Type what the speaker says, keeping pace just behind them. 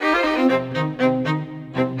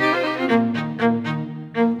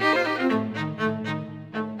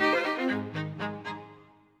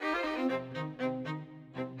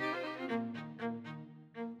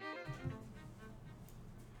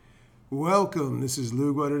Welcome. This is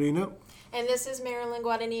Lou Guadagnino. And this is Marilyn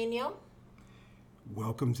Guadagnino.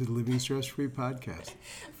 Welcome to the Living Stress-Free Podcast.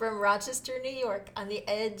 From Rochester, New York, on the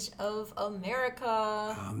edge of America.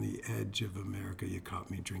 On the edge of America. You caught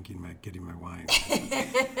me getting my wine.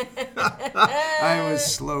 I was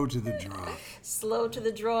slow to the draw. Slow to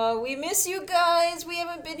the draw. We miss you guys. We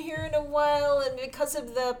haven't been here in a while, and because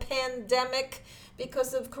of the pandemic,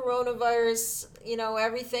 because of coronavirus,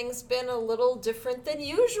 everything's been a little different than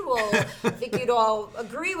usual. I think you'd all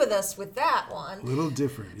agree with us with that one. A little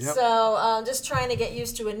different, yep. So just trying to get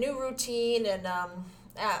used to a new routine. And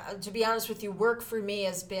to be honest with you, work for me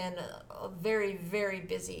has been very, very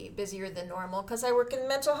busy, busier than normal, because I work in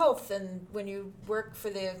mental health. And when you work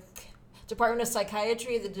for the Department of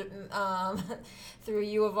Psychiatry through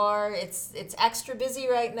U of R, it's extra busy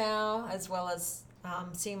right now, as well as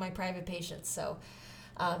seeing my private patients. So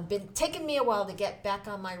been taking me a while to get back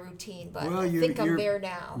on my routine, but I think I'm there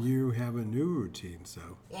now. You have a new routine, so.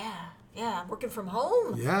 Yeah, working from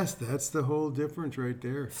home. Yes, that's the whole difference right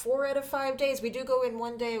there. 4 out of 5 days. We do go in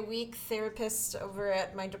 1 day a week, therapists over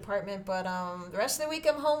at my department, but the rest of the week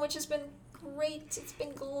I'm home, which has been great. It's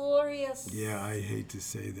been glorious. Yeah, I hate to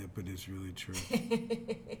say that, but it's really true.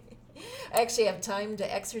 I actually have time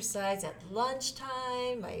to exercise at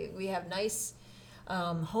lunchtime. We have nice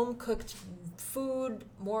home-cooked food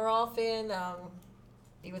more often.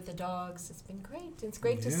 Be with the dogs. It's been great. It's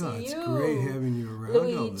great to see you. Yeah, it's great having you around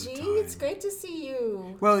Luigi, all the time. It's great to see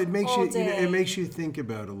you. Well, it makes it makes you think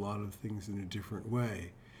about a lot of things in a different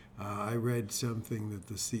way. I read something that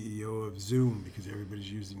the CEO of Zoom, because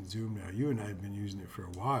everybody's using Zoom now. You and I have been using it for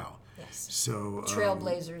a while. Yes. So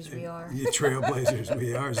trailblazers we are. Yeah, trailblazers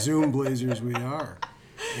we are. Zoom blazers we are.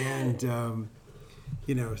 And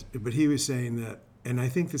but he was saying that. And I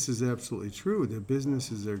think this is absolutely true. The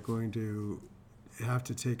businesses are going to have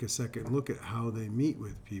to take a second look at how they meet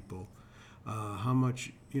with people, how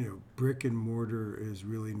much brick and mortar is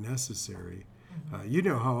really necessary. Mm-hmm. You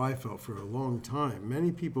know how I felt for a long time.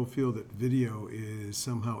 Many people feel that video is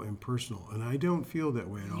somehow impersonal, and I don't feel that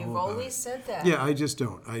way at all. You've always said that. Yeah, I just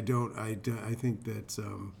don't. I think that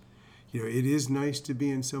it is nice to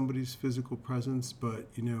be in somebody's physical presence, but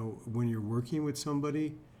when you're working with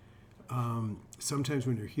somebody. Sometimes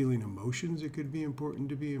when you're healing emotions, it could be important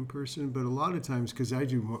to be in person. But a lot of times, because I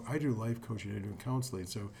do life coaching, I do counseling,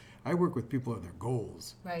 so I work with people on their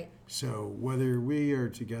goals. Right. So whether we are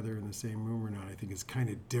together in the same room or not, I think it's kind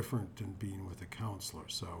of different than being with a counselor.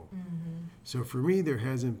 So, So for me, there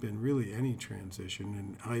hasn't been really any transition,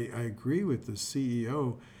 and I agree with the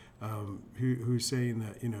CEO. Who's saying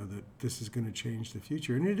that that this is going to change the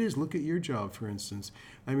future, and it is. Look at your job, for instance.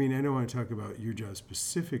 I mean, I don't want to talk about your job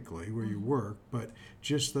specifically where you work, but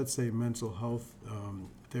just let's say mental health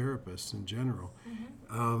therapists in general.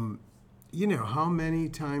 How many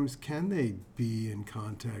times can they be in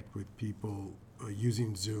contact with people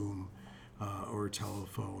using Zoom or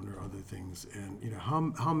telephone or other things, and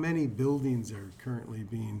how many buildings are currently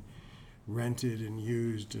being rented and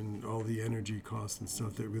used, and all the energy costs and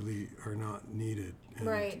stuff that really are not needed. And,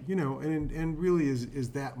 right. And really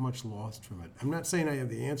is that much lost from it. I'm not saying I have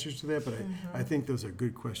the answers to that, but I think those are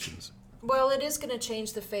good questions. Well, it is going to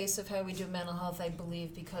change the face of how we do mental health, I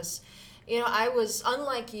believe, because, I was,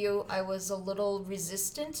 unlike you, I was a little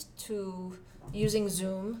resistant to using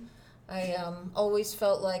Zoom. I always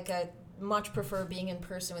felt like I much prefer being in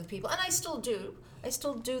person with people, and I still do. I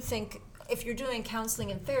still do think if you're doing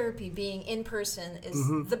counseling and therapy, being in person is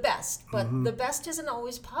the best, but the best isn't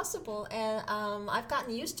always possible. And I've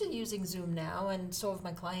gotten used to using Zoom now, and so have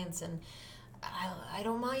my clients, and I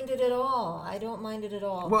don't mind it at all.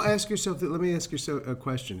 Well, let me ask yourself a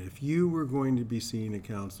question. If you were going to be seeing a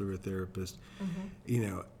counselor or a therapist,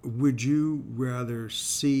 would you rather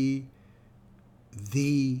see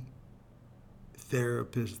the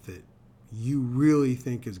therapist that you really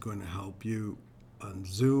think is going to help you on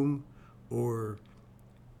Zoom, or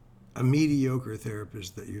a mediocre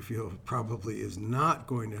therapist that you feel probably is not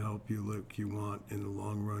going to help you like you want in the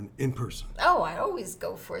long run in person? Oh, I always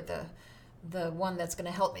go for the one that's going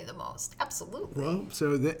to help me the most. Absolutely. Well,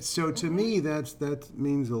 so to me, that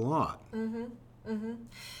means a lot.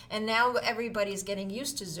 And now everybody's getting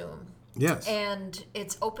used to Zoom. Yes. And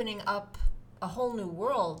it's opening up a whole new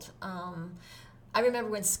world. I remember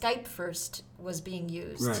when Skype first was being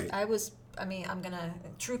used. Right.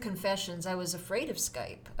 True confessions, I was afraid of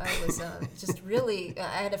Skype. I was just really,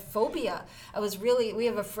 I had a phobia. We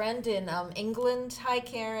have a friend in England. Hi,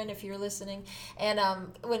 Karen, if you're listening. And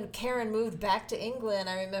when Karen moved back to England,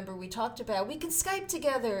 I remember we talked about, we can Skype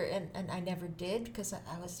together. And I never did because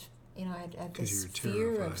I was I had 'Cause this you were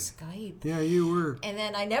fear of terrified. Skype. Yeah, you were. And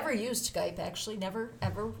then I never used Skype, actually, never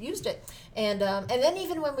ever used it. And then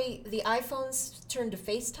even when the iPhones turned to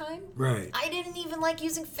FaceTime, Right. I didn't even like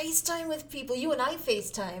using FaceTime with people. You and I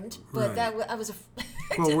FaceTimed, but Right. I was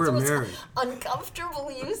Well, we're was married.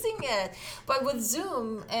 uncomfortable using it. But with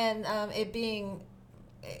Zoom and it being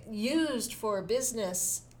used for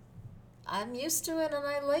business, I'm used to it and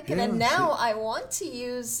I like it. Yeah, And now see- I want to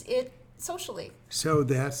use it socially. So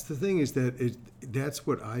that's the thing, is that that's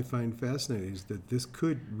what I find fascinating, is that this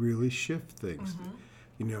could really shift things.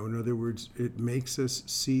 In other words, it makes us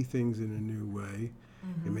see things in a new way.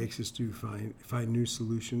 It makes us find new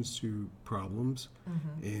solutions to problems,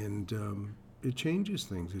 and it changes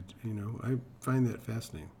things. I find that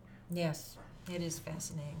fascinating. Yes, it is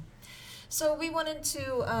fascinating. So we wanted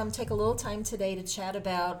to take a little time today to chat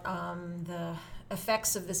about the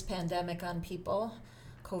effects of this pandemic on people,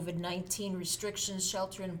 COVID-19 restrictions,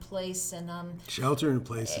 shelter in place, and Shelter in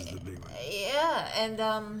place is the big one. yeah,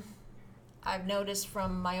 and I've noticed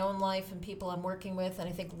from my own life and people I'm working with, and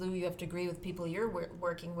I think Lou, you have to agree with people you're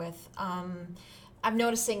working with. I'm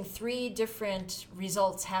noticing 3 different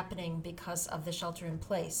results happening because of the shelter in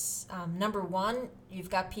place. Number one, you've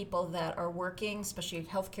got people that are working, especially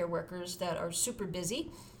healthcare workers, that are super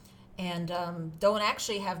busy and don't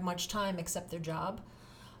actually have much time except their job.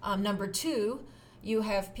 Number two, you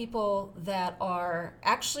have people that are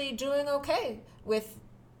actually doing okay with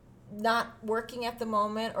not working at the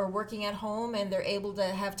moment or working at home, and they're able to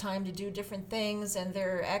have time to do different things, and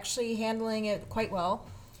they're actually handling it quite well.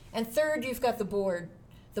 And third, you've got the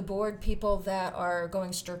bored people that are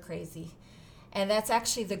going stir crazy. And that's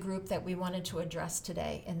actually the group that we wanted to address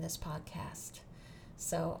today in this podcast.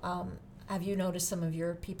 So have you noticed some of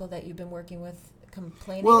your people that you've been working with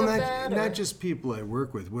complaining of that? Not just people I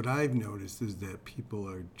work with. What I've noticed is that people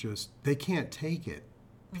are they can't take it.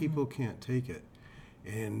 People can't take it.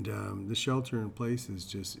 And the shelter in place is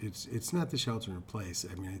just, it's not the shelter in place.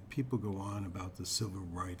 I mean, people go on about the civil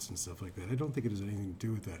rights and stuff like that. I don't think it has anything to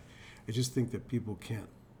do with that. I just think that people can't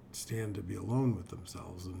stand to be alone with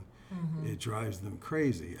themselves, and it drives them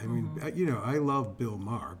crazy. I mean, I love Bill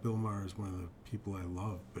Maher. Bill Maher is one of the people I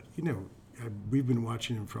love, but, we've been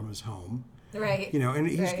watching him from his home. Right. And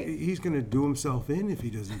he's going to do himself in if he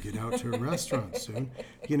doesn't get out to a restaurant soon.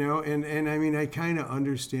 And I mean, I kind of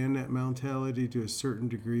understand that mentality to a certain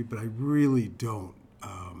degree, but I really don't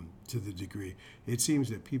to the degree. It seems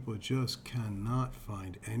that people just cannot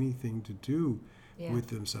find anything to do with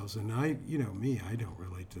themselves. And I don't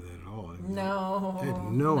relate to that at all. I have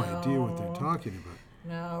no idea what they're talking about.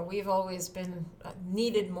 No, we've always been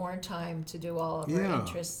needed more time to do all of our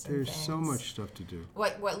interests and there's things. so much stuff to do.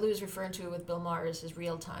 What Lou's referring to with Bill Maher is his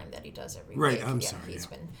real time that he does every week. Right, I'm sorry.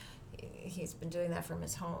 He's been doing that from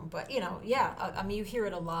his home. But, I mean, you hear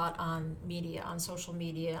it a lot on media, on social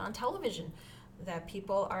media, on television, that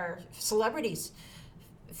people are celebrities,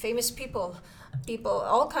 famous people,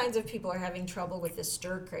 all kinds of people are having trouble with this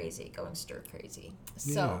going stir crazy.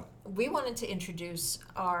 So we wanted to introduce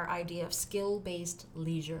our idea of skill-based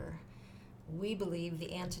leisure. We believe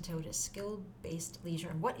the antidote is skill-based leisure.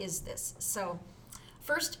 And what is this? So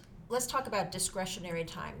first, let's talk about discretionary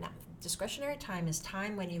time. Now, discretionary time is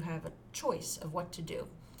time when you have a choice of what to do.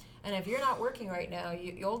 And if you're not working right now,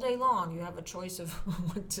 you all day long, you have a choice of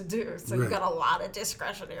what to do. So you've got a lot of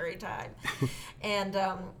discretionary time. And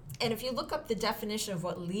if you look up the definition of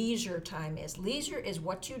what leisure time is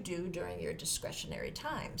what you do during your discretionary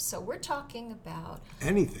time. So we're talking about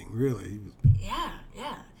anything, really.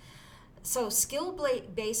 Yeah. So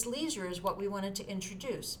skill-based leisure is what we wanted to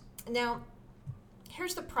introduce. Now,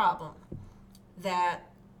 here's the problem that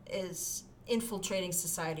is infiltrating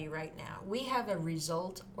society right now. We have a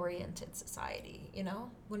result-oriented society,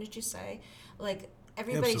 wouldn't you say? Like,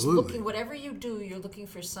 everybody's Absolutely. looking, whatever you do, you're looking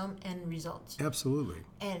for some end result. Absolutely.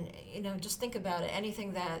 And, just think about it.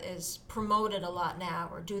 Anything that is promoted a lot now,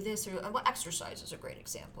 or do this, or exercise is a great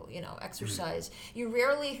example. Exercise. You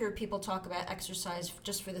rarely hear people talk about exercise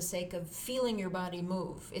just for the sake of feeling your body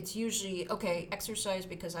move. It's usually, okay, exercise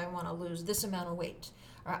because I want to lose this amount of weight,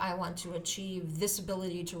 or I want to achieve this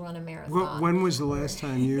ability to run a marathon. When was the last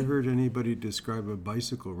time you heard anybody describe a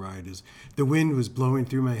bicycle ride as the wind was blowing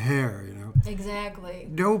through my hair, Exactly.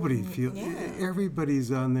 Nobody feels,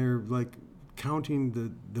 everybody's on there like counting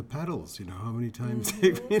the pedals, how many times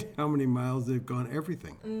how many miles they've gone,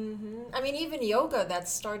 everything. I mean, even yoga that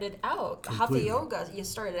started out, Completely. Hatha yoga, you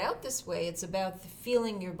started out this way. It's about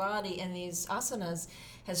feeling your body, and these asanas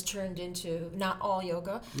has turned into, not all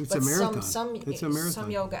yoga, It's but a marathon. It's a marathon.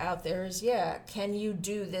 some yoga out there is, can you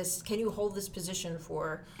do this? Can you hold this position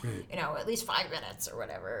for, at least 5 minutes or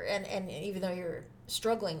whatever? And even though you're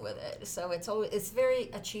struggling with it. So it's very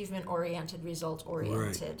achievement oriented, result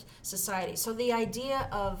oriented society. So the idea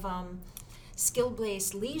of skill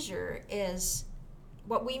based leisure is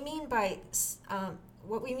what we mean by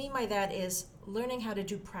that is learning how to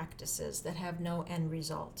do practices that have no end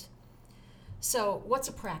result. So what's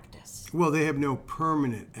a practice? Well, they have no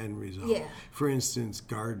permanent end result. Yeah. For instance,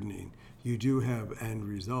 gardening, you do have end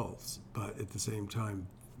results, but at the same time,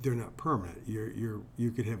 they're not permanent.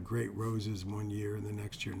 You could have great roses one year and the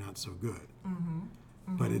next year not so good.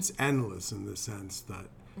 But it's endless in the sense that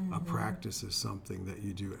a practice is something that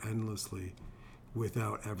you do endlessly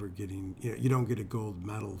without ever getting, you don't get a gold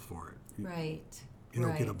medal for it. You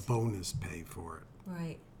don't get a bonus pay for it.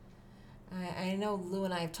 Right. I know Lou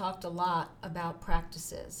and I have talked a lot about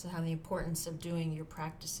practices, how the importance of doing your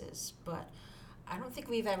practices, but I don't think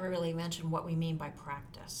we've ever really mentioned what we mean by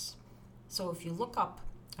practice. So if you look up,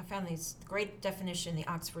 I found this great definition in the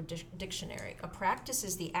Oxford Dictionary. A practice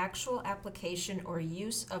is the actual application or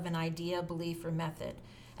use of an idea, belief, or method,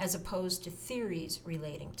 as opposed to theories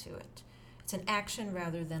relating to it. It's an action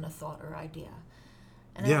rather than a thought or idea.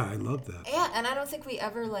 And I love that. Yeah, and I don't think we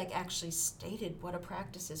ever actually stated what a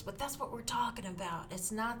practice is, but that's what we're talking about.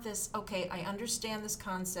 It's not this, okay, I understand this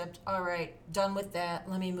concept, all right, done with that,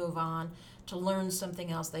 let me move on to learn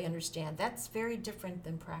something else they understand. That's very different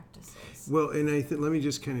than practices. Well, and let me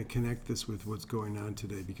just kind of connect this with what's going on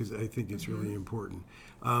today, because I think it's really important.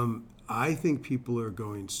 I think people are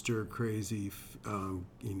going stir crazy,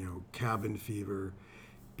 cabin fever,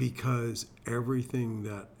 because everything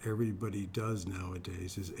that everybody does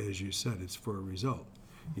nowadays is, as you said, it's for a result.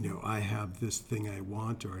 I have this thing I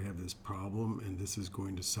want, or I have this problem, and this is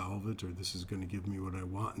going to solve it, or this is going to give me what I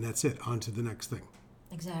want, and that's it. On to the next thing.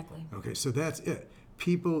 Exactly. Okay, so that's it.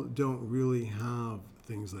 People don't really have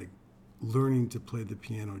things like learning to play the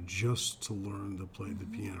piano just to learn to play the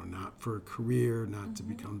piano, not for a career, not to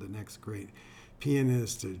become the next great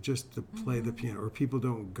pianist, or just to play the piano. Or people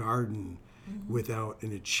don't garden without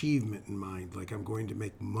an achievement in mind, like I'm going to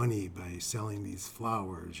make money by selling these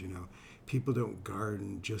flowers. People don't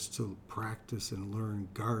garden just to practice and learn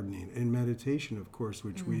gardening. And meditation, of course,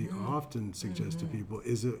 which we often suggest to people,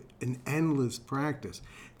 is an endless practice.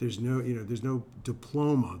 There's no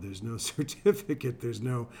diploma, there's no certificate, there's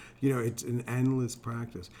no, it's an endless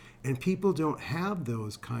practice. And people don't have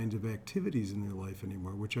those kinds of activities in their life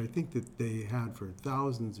anymore, which I think that they had for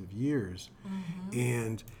thousands of years.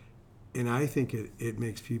 And I think it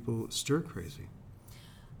makes people stir crazy.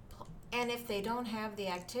 And if they don't have the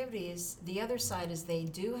activities, the other side is they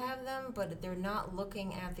do have them, but they're not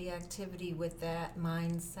looking at the activity with that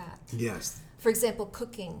mindset. Yes. For example,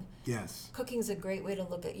 cooking. Yes. Cooking's a great way to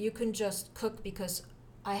look at it. You can just cook because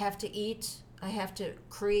I have to eat, I have to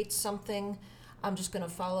create something, I'm just going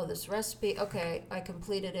to follow this recipe. Okay, I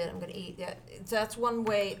completed it, I'm going to eat that. That's one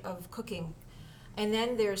way of cooking. And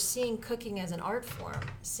then there's seeing cooking as an art form,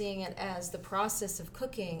 seeing it as the process of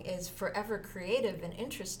cooking is forever creative and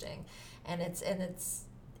interesting, and it's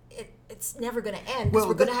never going to end, because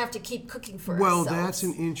we're going to have to keep cooking for ourselves. Well, that's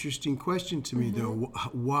an interesting question to me, though.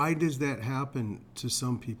 Why does that happen to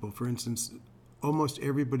some people? For instance, almost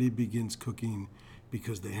everybody begins cooking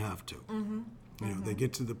because they have to. They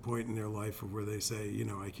get to the point in their life where they say,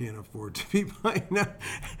 I can't afford to be buying at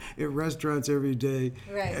restaurants every day,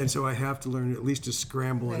 and so I have to learn at least to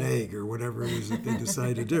scramble an egg or whatever it is that they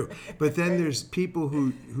decide to do. But then there's people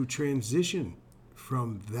who transition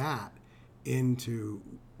from that into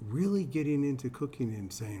really getting into cooking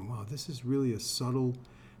and saying, wow, this is really a subtle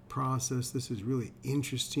process. This is really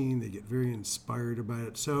interesting. They get very inspired about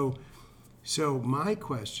it. So my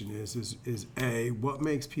question is A, what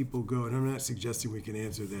makes people go, and I'm not suggesting we can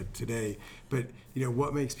answer that today, but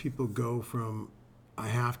what makes people go from I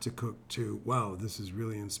have to cook to, wow, this is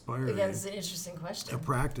really inspiring. That's an interesting question. A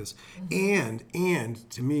practice. And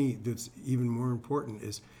to me, that's even more important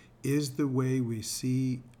is the way we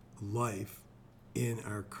see life in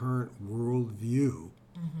our current worldview,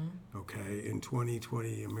 okay, in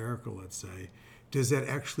 2020 America, let's say, does that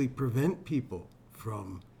actually prevent people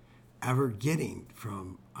from ever getting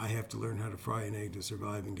from I have to learn how to fry an egg to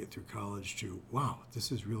survive and get through college to, wow,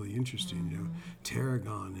 this is really interesting.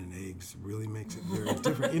 Tarragon in eggs really makes it very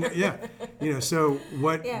different. So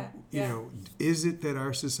what is it that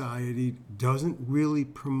our society doesn't really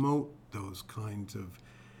promote those kinds of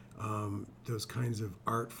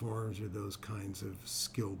art forms or those kinds of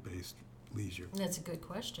skill-based leisure? That's a good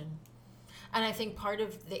question. And I think part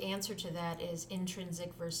of the answer to that is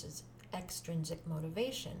intrinsic versus extrinsic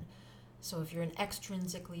motivation. So if you're an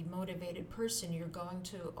extrinsically motivated person, you're going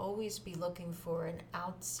to always be looking for an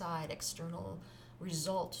outside external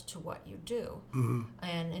result to what you do. Mm-hmm.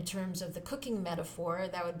 And in terms of the cooking metaphor,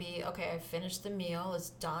 that would be, okay, I finished the meal,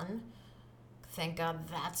 it's done. Thank God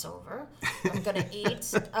that's over. I'm going to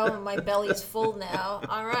eat. Oh, my belly's full now.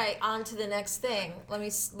 All right, on to the next thing. Let me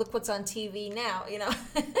look what's on TV now,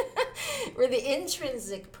 Where the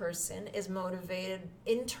intrinsic person is motivated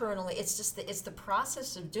internally. It's just it's the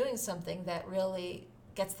process of doing something that really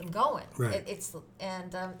gets them going. Right.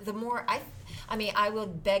 The more I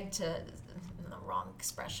would beg to, the wrong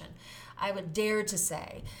expression, I would dare to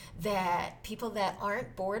say that people that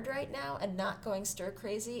aren't bored right now and not going stir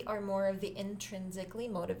crazy are more of the intrinsically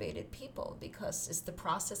motivated people, because it's the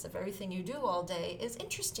process of everything you do all day is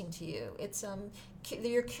interesting to you. It's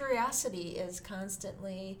your curiosity is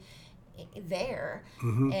constantly there.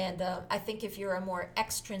 Mm-hmm. And I think if you're a more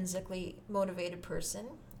extrinsically motivated person,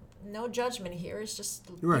 no judgment here. It's just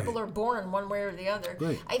Right. people are born one way or the other.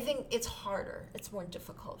 Right. I think it's harder. It's more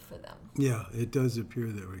difficult for them. Yeah, it does appear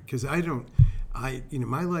that way. Because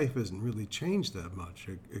my life hasn't really changed that much,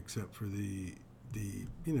 except for the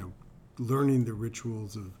learning the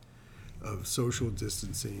rituals of social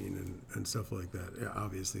distancing and stuff like that. Yeah,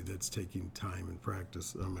 obviously, that's taking time and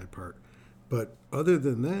practice on my part. But other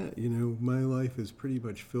than that, my life is pretty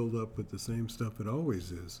much filled up with the same stuff it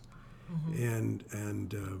always is. Mm-hmm.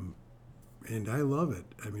 And I love it.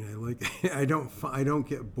 I mean, I like it. I don't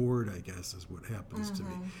get bored, I guess, is what happens to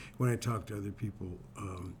me. When I talk to other people,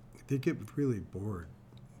 they get really bored.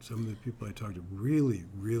 Some of the people I talk to really,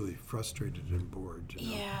 really frustrated and bored.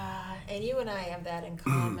 Yeah, and you and I have that in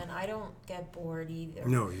common. I don't get bored either.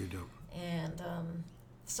 No, you don't. And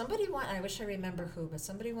I wish I remember who, but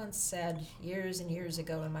somebody once said years and years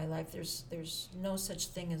ago in my life, there's no such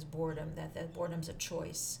thing as boredom, that boredom's a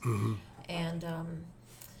choice. Mm-hmm.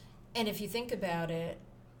 And if you think about it,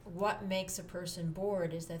 what makes a person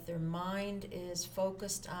bored is that their mind is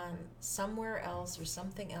focused on somewhere else or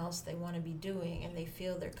something else they want to be doing, and they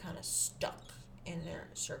feel they're kind of stuck in their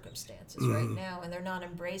circumstances right now, and they're not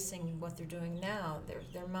embracing what they're doing now.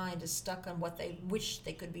 Their mind is stuck on what they wish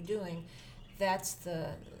they could be doing. That's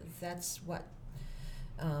what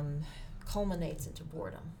culminates into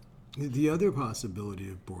boredom. The other possibility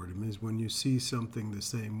of boredom is when you see something the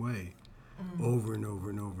same way over and over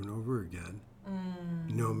and over and over again,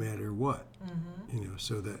 no matter what. Mm-hmm.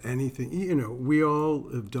 So that anything, we all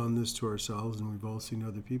have done this to ourselves, and we've all seen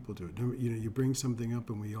other people do it. You bring something up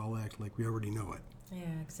and we all act like we already know it.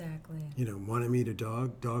 Yeah, exactly. Want to meet a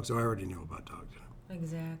dog? Dogs, I already know about dogs.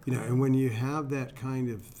 Exactly. And when you have that kind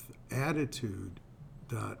of attitude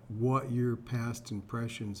that what your past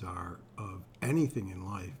impressions are of anything in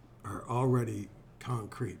life are already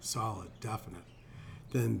concrete, solid, definite,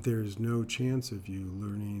 then there's no chance of you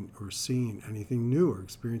learning or seeing anything new or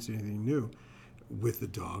experiencing anything new with a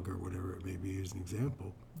dog or whatever it may be as an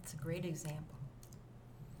example. It's a great example.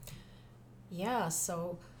 Yeah,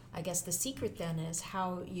 so I guess the secret then is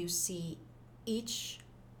how you see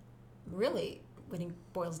really, when it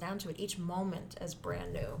boils down to it, each moment as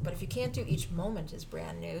brand new. But if you can't do each moment as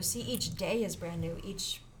brand new, see each day as brand new,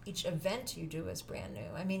 each event you do as brand new.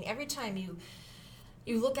 I mean, every time you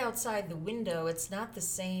look outside the window, it's not the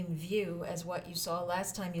same view as what you saw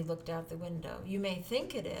last time you looked out the window. You may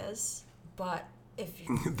think it is, but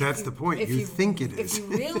that's the point. You think it is. If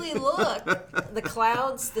you really look, the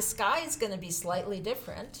clouds, the sky is going to be slightly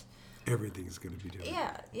different. Everything's going to be different.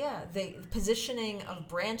 Yeah. The positioning of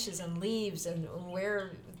branches and leaves and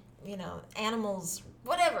where, animals,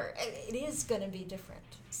 whatever, it is going to be different.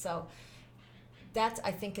 So that's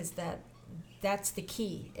the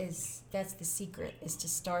key, that's the secret, is to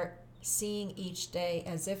start seeing each day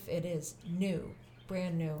as if it is new,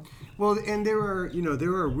 brand new. Well, and there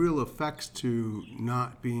are real effects to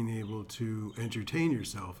not being able to entertain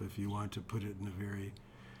yourself, if you want to put it in a very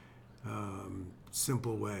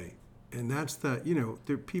simple way. And that's that,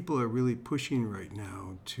 people are really pushing right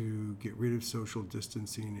now to get rid of social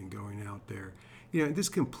distancing and going out there. This is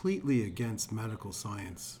completely against medical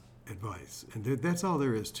science advice, and that's all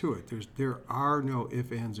there is to it. There are no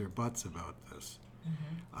ifs, ands, or buts about this,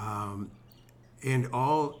 and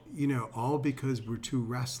all because we're too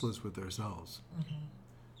restless with ourselves.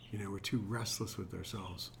 We're too restless with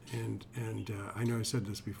ourselves, and I know I said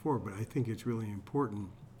this before, but I think it's really important.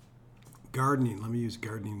 Gardening. Let me use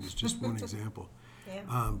gardening as just one example,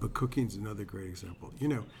 but cooking's another great example.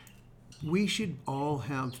 We should all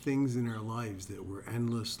have things in our lives that we're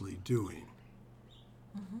endlessly doing.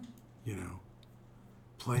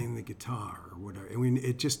 Playing the guitar or whatever. I mean,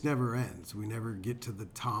 it just never ends. We never get to the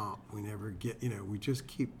top. We never get, we just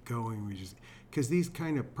keep going. Because these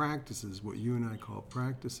kind of practices, what you and I call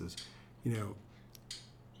practices,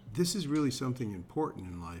 this is really something important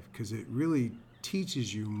in life, because it really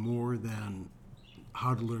teaches you more than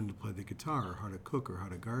how to learn to play the guitar or how to cook or how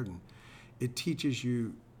to garden. It teaches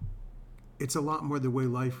you, it's a lot more the way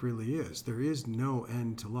life really is. There is no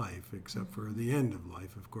end to life except for the end of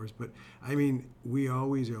life, of course. But I mean, we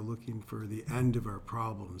always are looking for the end of our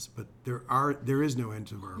problems, but there is no end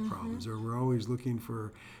to our problems, or we're always looking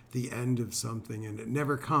for the end of something and it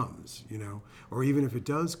never comes, or even if it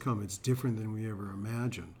does come, it's different than we ever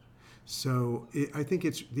imagined. So I think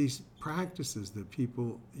it's these practices that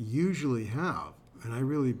people usually have, and I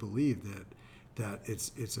really believe that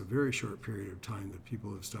it's a very short period of time that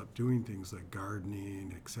people have stopped doing things like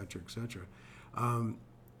gardening, et cetera, et cetera.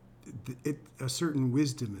 A certain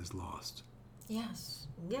wisdom is lost. Yes.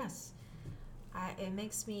 It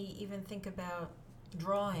makes me even think about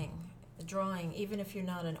drawing, even if you're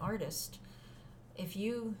not an artist.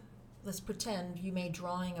 Let's pretend you made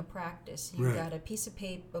drawing a practice. You got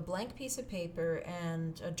a blank piece of paper,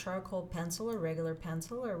 and a charcoal pencil or regular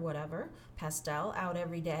pencil or whatever, pastel, out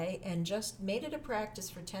every day, and just made it a practice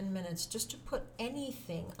for 10 minutes just to put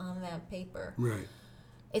anything on that paper. Right.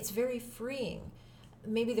 It's very freeing.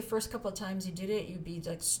 Maybe the first couple of times you did it, you'd be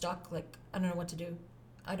like stuck, like, I don't know what to do.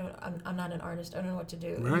 I'm not an artist. I don't know what to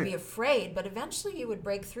do. Right. You'd be afraid, but eventually you would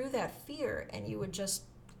break through that fear and you would just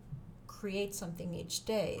create something each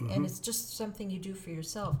day, and it's just something you do for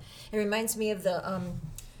yourself. It reminds me of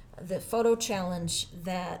the photo challenge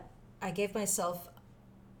that I gave myself.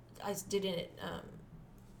 I did it.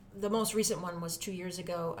 The most recent one was 2 years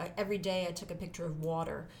ago. Every day I took a picture of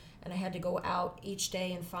water, and I had to go out each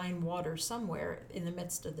day and find water somewhere in the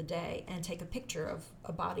midst of the day and take a picture of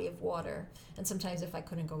a body of water. And sometimes if I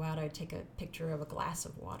couldn't go out, I'd take a picture of a glass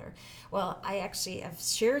of water. Well, I actually have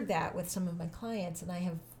shared that with some of my clients, and I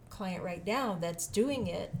have client right now that's doing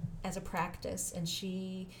it as a practice, and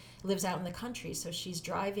she lives out in the country, so she's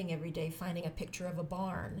driving every day finding a picture of a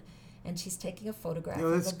barn, and she's taking a photograph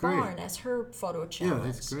of a barn as her photo challenge.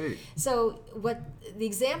 Yeah, that's great. So what the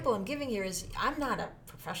example I'm giving here is, I'm not a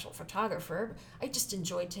professional photographer. I just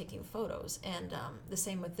enjoyed taking photos, and the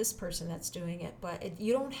same with this person that's doing it. But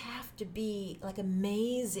you don't have to be like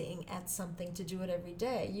amazing at something to do it every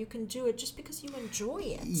day. You can do it just because you enjoy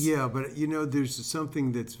it. Yeah, but there's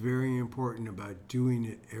something that's very important about doing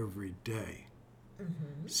it every day.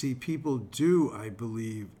 See, people do, I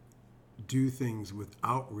believe, do things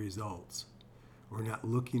without results or not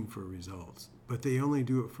looking for results, but they only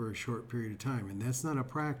do it for a short period of time, and that's not a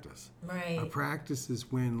practice. Right. A practice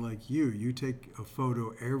is when, like you take a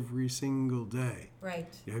photo every single day.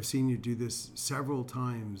 Right. I've seen you do this several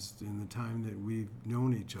times in the time that we've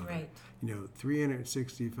known each other. Right.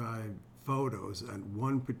 365 photos on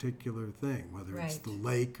one particular thing, whether it's the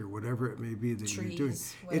lake or whatever it may be that Trees, you're doing.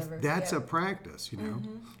 whatever. That's a practice,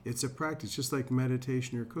 It's a practice, just like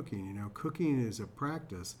meditation or cooking. Cooking is a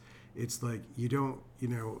practice. It's like you don't,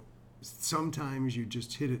 sometimes you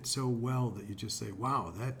just hit it so well that you just say,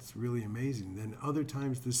 wow, that's really amazing. Then other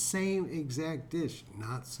times the same exact dish,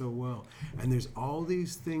 not so well. And there's all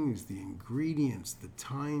these things, the ingredients, the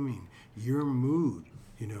timing, your mood,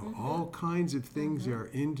 all kinds of things are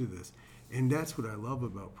into this. And that's what I love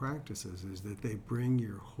about practices, is that they bring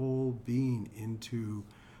your whole being into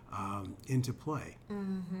play.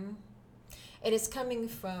 It is coming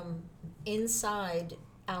from inside,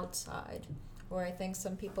 outside, where I think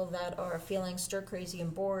some people that are feeling stir crazy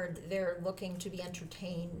and bored, they're looking to be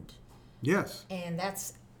entertained. Yes. And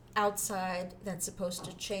that's outside, that's supposed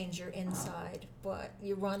to change your inside, but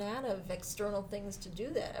you run out of external things to do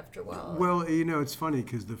that after a while. Well, it's funny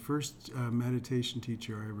because the first meditation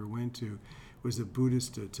teacher I ever went to was a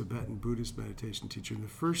Tibetan Buddhist meditation teacher, and the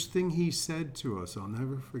first thing he said to us, I'll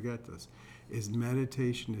never forget this, is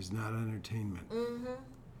meditation is not entertainment.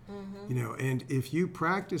 And if you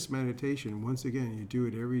practice meditation, once again, you do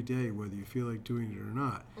it every day, whether you feel like doing it or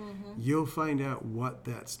not, you'll find out what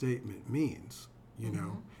that statement means.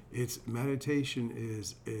 It's meditation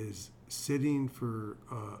is sitting for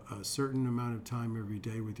a certain amount of time every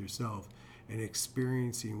day with yourself and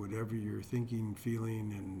experiencing whatever you're thinking,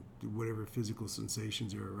 feeling, and whatever physical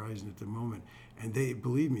sensations are arising at the moment. And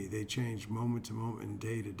believe me, they change moment to moment and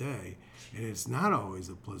day to day. And it's not always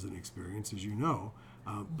a pleasant experience, as you know,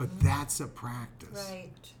 but that's a practice.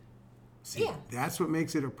 Right. See, that's what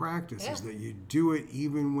makes it a practice, is that you do it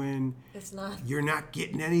even when you're not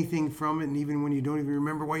getting anything from it, and even when you don't even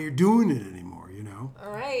remember why you're doing it anymore,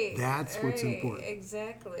 All right. That's what's important.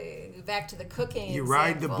 Exactly. Back to the cooking You example.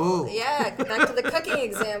 ride the bull. Yeah, back to the cooking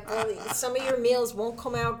example. Some of your meals won't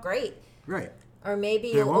come out great. Right. Or maybe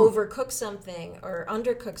you'll overcook something or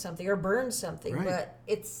undercook something or burn something, but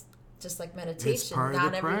it's just like meditation. It's part Not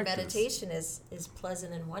of the every practice. meditation is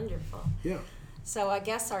pleasant and wonderful. Yeah. So I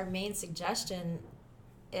guess our main suggestion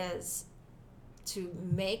is to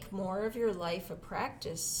make more of your life a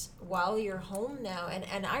practice while you're home now.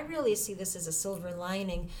 And I really see this as a silver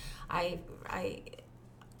lining. I'm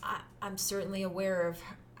certainly aware of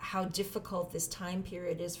how difficult this time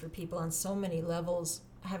period is for people on so many levels,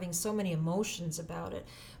 having so many emotions about it.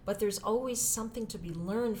 But there's always something to be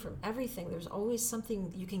learned from everything. There's always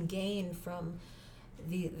something you can gain from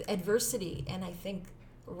the adversity. And I think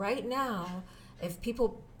right now, if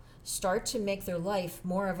people start to make their life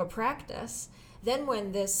more of a practice, then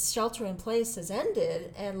when this shelter in place has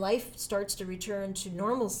ended and life starts to return to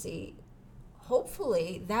normalcy,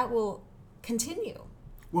 hopefully that will continue.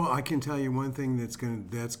 Well, I can tell you one thing that's going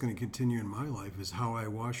to continue in my life is how I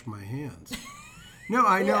wash my hands. No,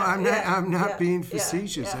 I know I'm not being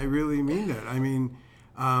facetious. I really mean that. I mean,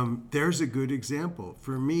 there's a good example.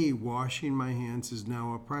 For me, washing my hands is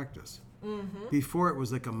now a practice. Mm-hmm. Before it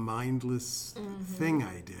was like a mindless thing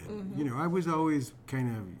I did. Mm-hmm. You know, I was always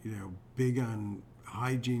kind of, big on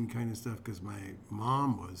hygiene kind of stuff because my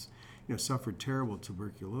mom was, suffered terrible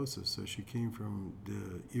tuberculosis. So she came from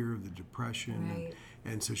the era of the Depression. Right.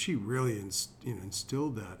 And so she really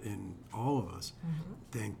instilled that in all of us. Mm-hmm.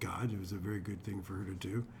 Thank God. It was a very good thing for her to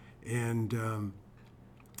do. And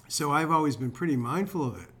so I've always been pretty mindful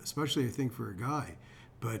of it, especially I think for a guy.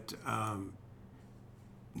 But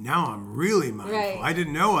now I'm really mindful. Right. I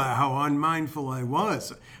didn't know how unmindful I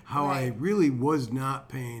was, how I really was not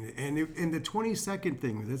paying. And the 20-second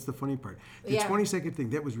thing, that's the funny part. The 20-second thing,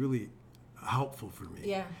 that was really helpful for me.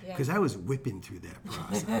 Yeah. Because I was whipping through that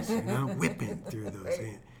process, whipping through those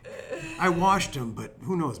hands. I washed them, but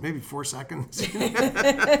who knows, maybe 4 seconds.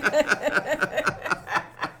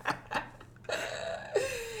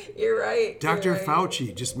 You're right. Dr.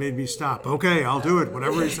 Fauci just made me stop. Okay, I'll do it,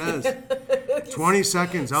 whatever he says. 20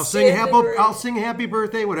 seconds. I'll sing happy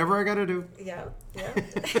birthday, whatever I got to do. Yeah.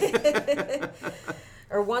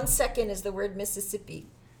 Or 1 second is the word Mississippi.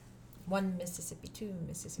 1 Mississippi, 2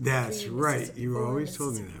 Mississippi. That's 3 right. Mississippi, You 4 always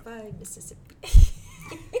told me that. 5 Mississippi.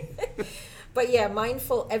 But yeah,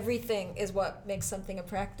 mindful everything is what makes something a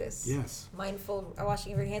practice. Yes. Mindful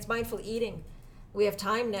washing of your hands, mindful eating. We have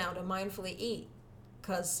time now to mindfully eat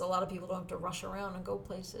because a lot of people don't have to rush around and go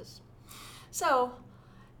places. So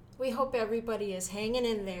we hope everybody is hanging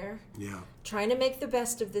in there. Yeah. Trying to make the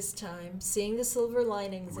best of this time, seeing the silver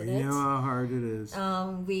linings in it. We know how hard it is.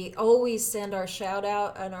 We always send our shout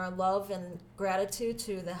out and our love and gratitude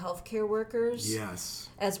to the healthcare workers. Yes.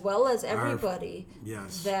 As well as everybody.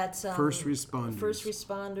 Yes. That first responders. First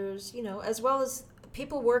responders, as well as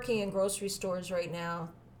people working in grocery stores right now.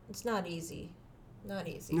 It's not easy. Not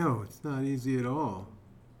easy. No, it's not easy at all.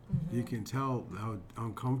 Mm-hmm. You can tell how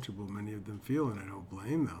uncomfortable many of them feel, and I don't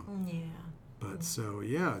blame them. Yeah. But so,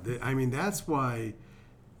 that's why,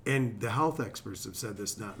 and the health experts have said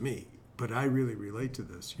this, not me, but I really relate to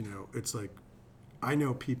this. It's like, I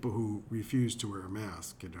know people who refuse to wear a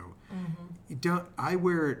mask, Mm-hmm. I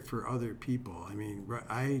wear it for other people. I mean,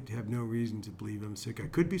 I have no reason to believe I'm sick. I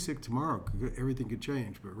could be sick tomorrow. Everything could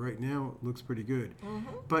change, but right now it looks pretty good.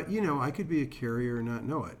 Mm-hmm. But, I could be a carrier and not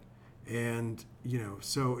know it. And,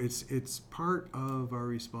 so it's part of our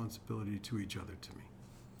responsibility to each other, to me.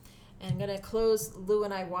 And I'm going to close. Lou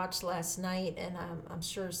and I watched last night, and I'm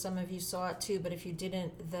sure some of you saw it too, but if you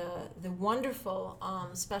didn't, the wonderful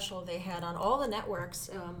special they had on all the networks,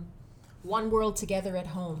 One World Together at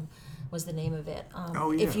Home was the name of it.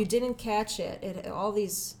 If you didn't catch it, all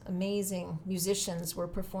these amazing musicians were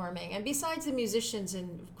performing. And besides the musicians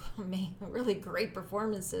and really great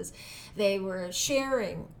performances, they were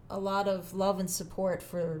sharing a lot of love and support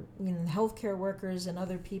for healthcare workers and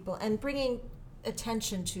other people, and bringing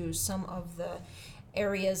attention to some of the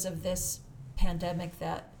areas of this pandemic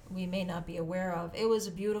that we may not be aware of. It was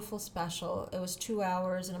a beautiful special. It was 2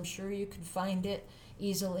 hours, and I'm sure you could find it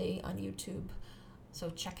easily on YouTube. So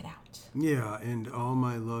check it out. Yeah, and all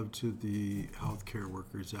my love to the healthcare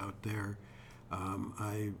workers out there.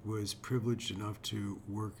 I was privileged enough to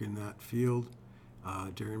work in that field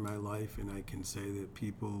during my life, and I can say that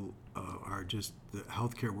people the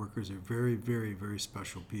healthcare workers are very, very, very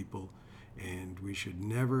special people, and we should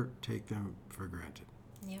never take them for granted.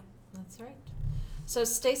 Yep, that's right. So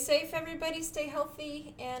stay safe, everybody. Stay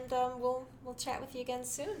healthy, and we'll chat with you again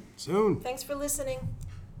soon. Soon. Thanks for listening.